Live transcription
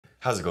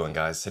How's it going,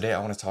 guys? Today I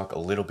want to talk a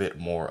little bit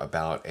more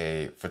about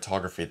a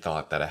photography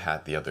thought that I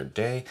had the other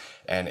day,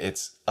 and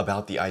it's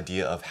about the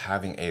idea of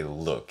having a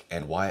look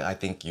and why I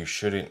think you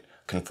shouldn't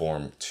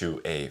conform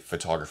to a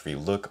photography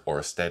look or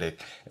aesthetic.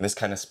 And this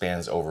kind of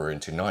spans over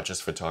into not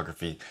just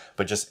photography,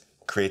 but just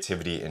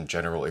creativity in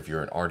general if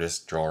you're an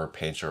artist, drawer,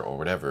 painter, or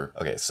whatever.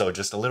 Okay, so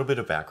just a little bit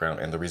of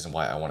background, and the reason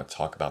why I want to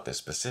talk about this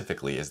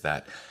specifically is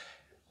that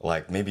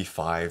like maybe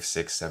 5,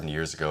 6, 7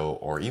 years ago,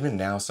 or even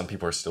now, some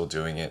people are still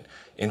doing it.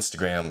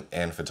 Instagram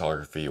and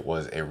photography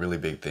was a really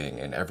big thing,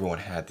 and everyone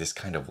had this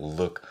kind of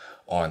look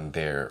on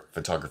their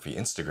photography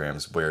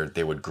Instagrams where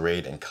they would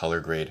grade and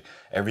color grade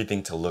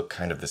everything to look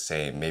kind of the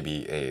same,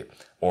 maybe a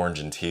orange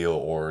and teal,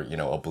 or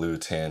a blue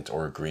tint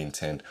or a green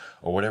tint,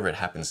 or whatever it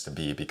happens to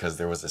be, because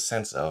there was a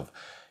sense of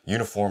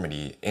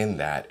uniformity in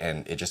that,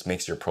 and it just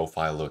makes your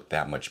profile look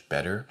that much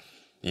better,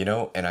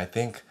 and I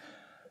think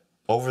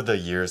over the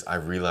years, I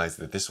realized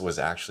that this was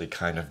actually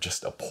kind of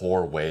just a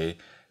poor way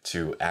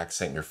to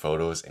accent your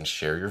photos and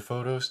share your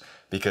photos,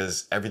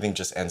 because everything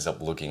just ends up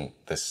looking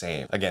the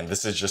same. Again,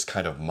 this is just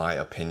kind of my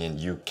opinion.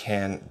 You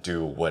can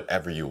do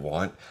whatever you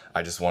want.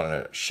 I just want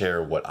to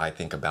share what I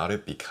think about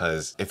it,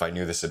 because if I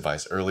knew this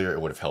advice earlier, it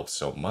would have helped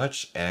so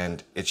much.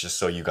 And it's just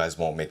so you guys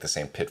won't make the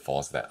same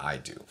pitfalls that I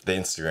do. The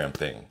Instagram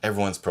thing.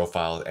 Everyone's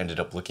profile ended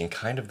up looking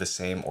kind of the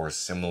same or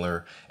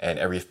similar, and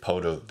every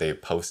photo they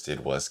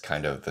posted was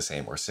kind of the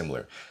same or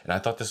similar. And I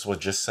thought this was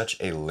just such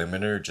a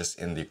limiter just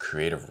in the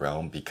creative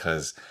realm,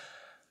 because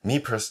me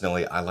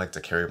personally, I like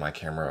to carry my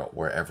camera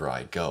wherever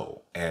I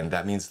go. And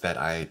that means that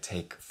I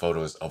take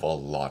photos of a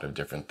lot of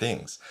different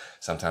things.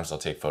 Sometimes I'll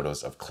take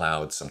photos of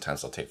clouds,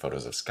 sometimes I'll take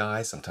photos of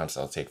sky, sometimes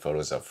I'll take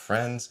photos of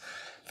friends,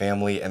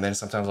 family, and then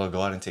sometimes I'll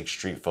go out and take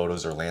street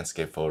photos or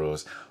landscape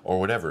photos or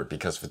whatever,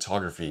 because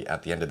photography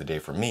at the end of the day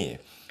for me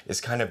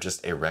is kind of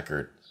just a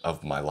record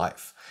of my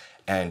life.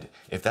 And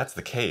if that's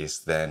the case,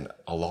 then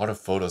a lot of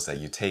photos that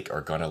you take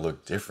are gonna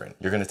look different.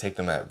 You're gonna take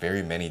them at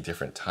very many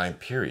different time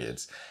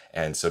periods.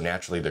 And so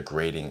naturally the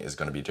grading is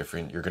gonna be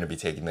different. You're gonna be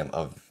taking them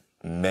of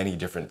many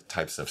different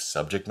types of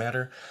subject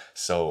matter.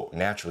 So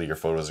naturally your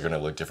photos are gonna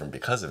look different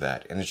because of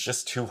that. And it's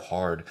just too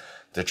hard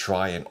to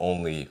try and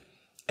only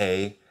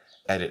edit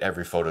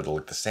every photo to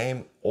look the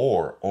same,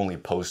 or only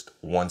post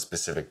one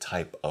specific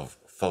type of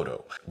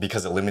photo,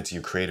 because it limits you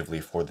creatively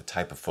for the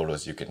type of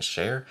photos you can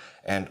share,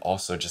 and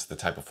also just the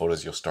type of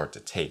photos you'll start to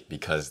take,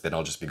 because then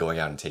I'll just be going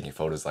out and taking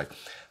photos like,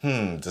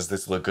 does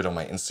this look good on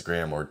my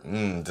Instagram, or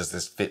does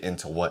this fit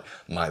into what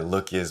my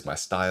look is, my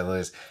style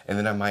is, and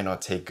then I might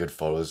not take good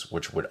photos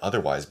which would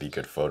otherwise be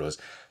good photos,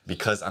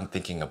 because I'm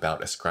thinking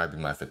about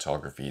ascribing my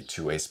photography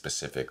to a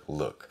specific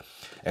look.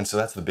 And so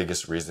that's the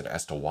biggest reason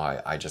as to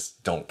why I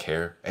just don't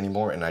care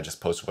anymore, and I just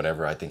post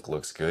whatever I think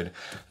looks good,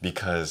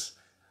 because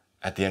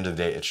at the end of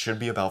the day, it should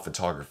be about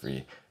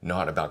photography,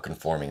 not about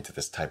conforming to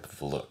this type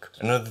of look.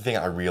 Another thing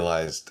I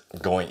realized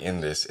going in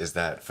this is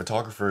that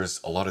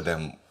photographers, a lot of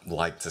them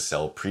like to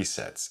sell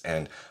presets,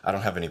 and I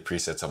don't have any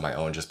presets of my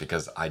own just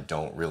because I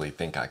don't really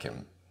think I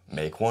can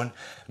make one.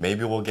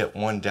 Maybe we'll get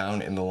one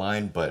down in the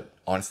line, but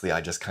honestly,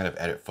 I just kind of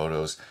edit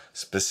photos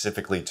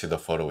specifically to the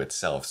photo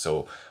itself.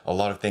 So a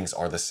lot of things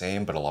are the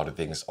same, but a lot of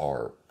things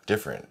are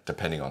different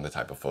depending on the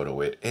type of photo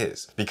it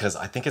is, because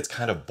I think it's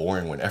kind of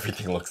boring when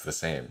everything looks the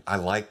same. I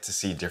like to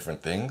see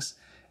different things,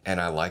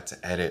 and I like to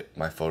edit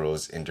my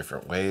photos in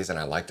different ways, and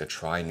I like to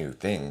try new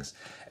things.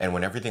 And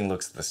when everything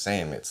looks the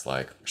same, it's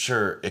like,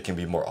 sure, it can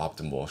be more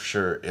optimal.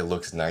 Sure, it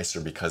looks nicer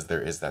because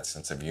there is that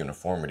sense of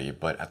uniformity,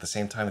 but at the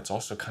same time, it's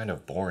also kind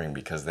of boring,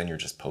 because then you're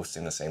just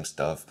posting the same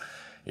stuff,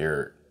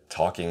 you're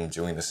talking,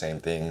 doing the same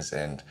things,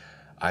 and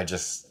I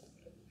just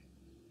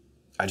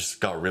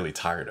got really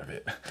tired of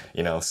it,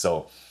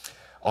 So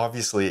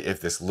obviously,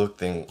 if this look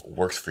thing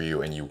works for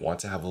you and you want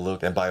to have a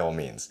look, then by all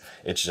means.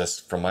 It's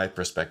just, from my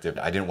perspective,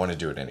 I didn't want to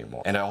do it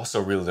anymore. And I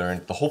also really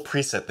learned the whole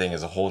preset thing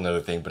is a whole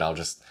nother thing, but I'll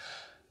just,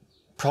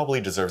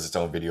 probably deserves its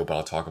own video, but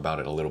I'll talk about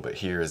it a little bit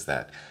here, is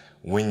that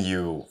when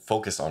you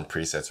focus on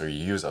presets or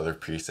you use other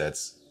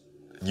presets,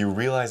 you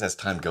realize as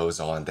time goes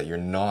on that you're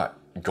not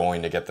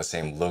going to get the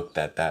same look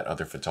that that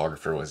other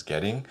photographer was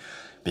getting,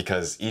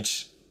 because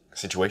each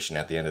situation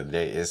at the end of the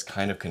day is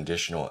kind of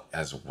conditional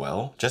as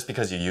well. Just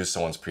because you use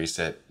someone's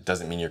preset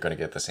doesn't mean you're going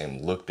to get the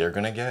same look they're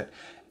going to get,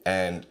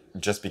 and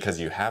just because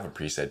you have a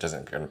preset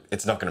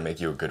it's not going to make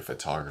you a good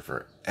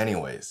photographer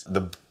anyways.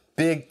 The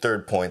big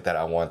third point that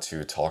I want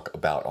to talk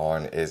about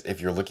on is, if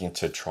you're looking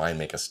to try and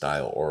make a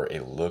style or a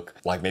look,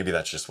 like maybe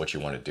that's just what you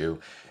want to do,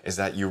 is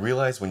that you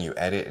realize when you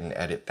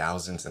edit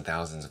thousands and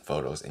thousands of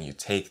photos, and you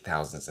take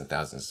thousands and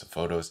thousands of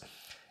photos,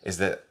 is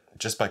that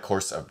just by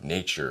course of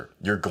nature,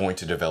 you're going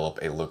to develop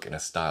a look and a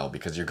style,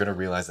 because you're going to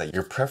realize that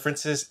your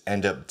preferences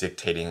end up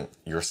dictating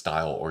your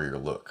style or your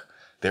look.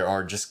 There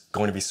are just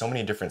going to be so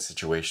many different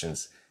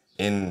situations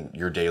in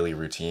your daily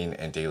routine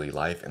and daily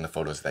life and the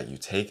photos that you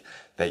take,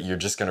 that you're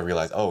just going to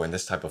realize, oh, in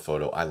this type of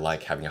photo, I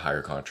like having a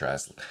higher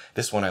contrast.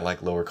 This one, I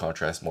like lower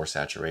contrast, more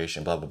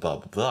saturation, blah, blah, blah,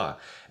 blah, blah.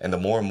 And the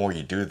more and more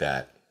you do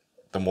that,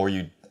 the more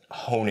you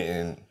hone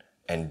in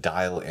and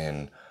dial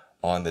in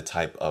on the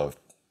type of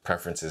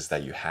preferences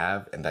that you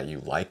have and that you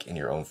like in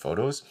your own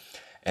photos.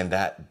 And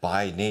that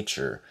by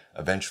nature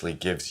eventually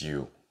gives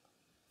you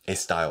a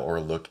style or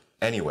a look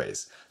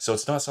anyways. So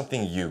it's not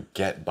something you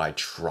get by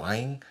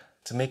trying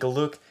to make a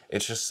look.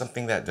 It's just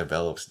something that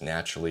develops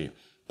naturally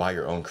by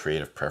your own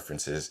creative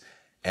preferences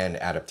and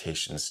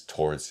adaptations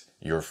towards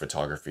your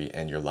photography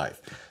and your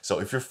life. So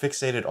if you're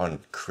fixated on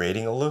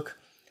creating a look,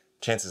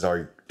 chances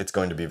are it's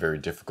going to be very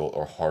difficult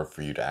or hard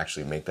for you to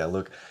actually make that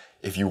look.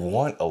 If you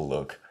want a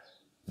look,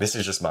 this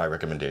is just my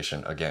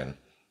recommendation. Again,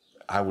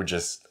 I would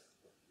just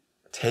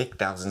take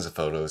thousands of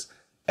photos,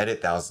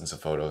 edit thousands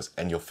of photos,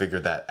 and you'll figure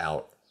that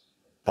out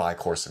by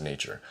course of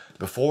nature.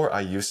 Before,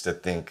 I used to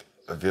think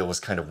it was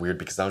kind of weird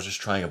because I was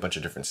just trying a bunch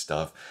of different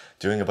stuff,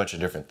 doing a bunch of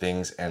different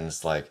things, and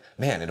it's like,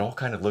 man, it all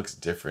kind of looks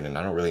different, and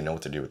I don't really know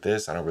what to do with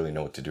this. I don't really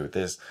know what to do with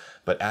this.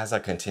 But as I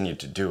continued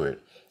to do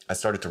it, I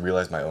started to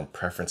realize my own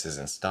preferences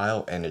and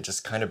style, and it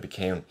just kind of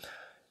became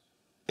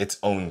its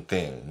own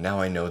thing. Now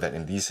I know that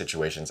in these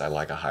situations, I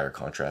like a higher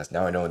contrast.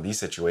 Now I know in these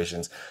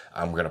situations,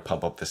 I'm going to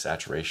pump up the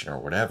saturation or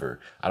whatever.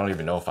 I don't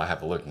even know if I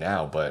have a look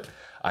now, but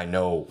I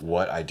know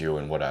what I do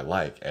and what I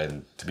like.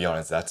 And to be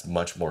honest, that's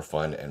much more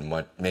fun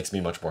and makes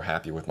me much more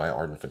happy with my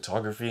art and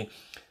photography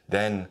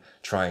than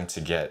trying to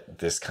get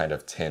this kind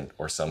of tint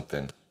or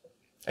something.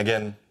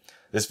 Again,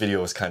 this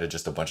video was kind of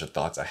just a bunch of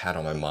thoughts I had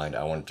on my mind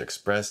I wanted to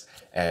express,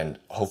 and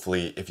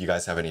hopefully if you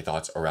guys have any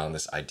thoughts around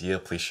this idea,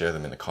 please share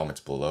them in the comments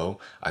below.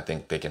 I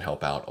think they can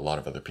help out a lot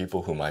of other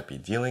people who might be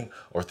dealing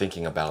or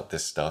thinking about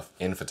this stuff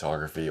in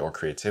photography or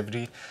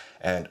creativity,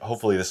 and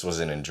hopefully this was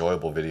an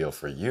enjoyable video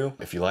for you.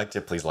 If you liked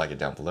it, please like it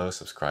down below,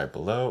 subscribe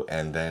below,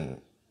 and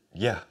then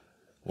yeah,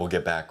 we'll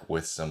get back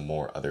with some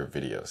more other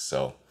videos.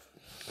 So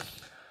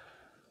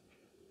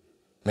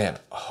man,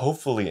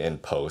 hopefully in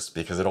post,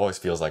 because it always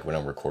feels like when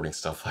I'm recording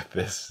stuff like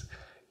this,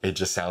 it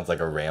just sounds like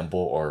a ramble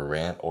or a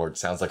rant, or it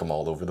sounds like I'm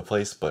all over the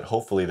place, but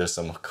hopefully there's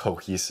some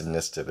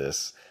cohesiveness to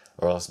this,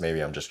 or else maybe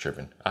I'm just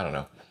tripping. I don't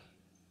know.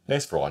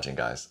 Thanks for watching,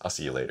 guys. I'll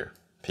see you later.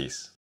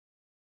 Peace.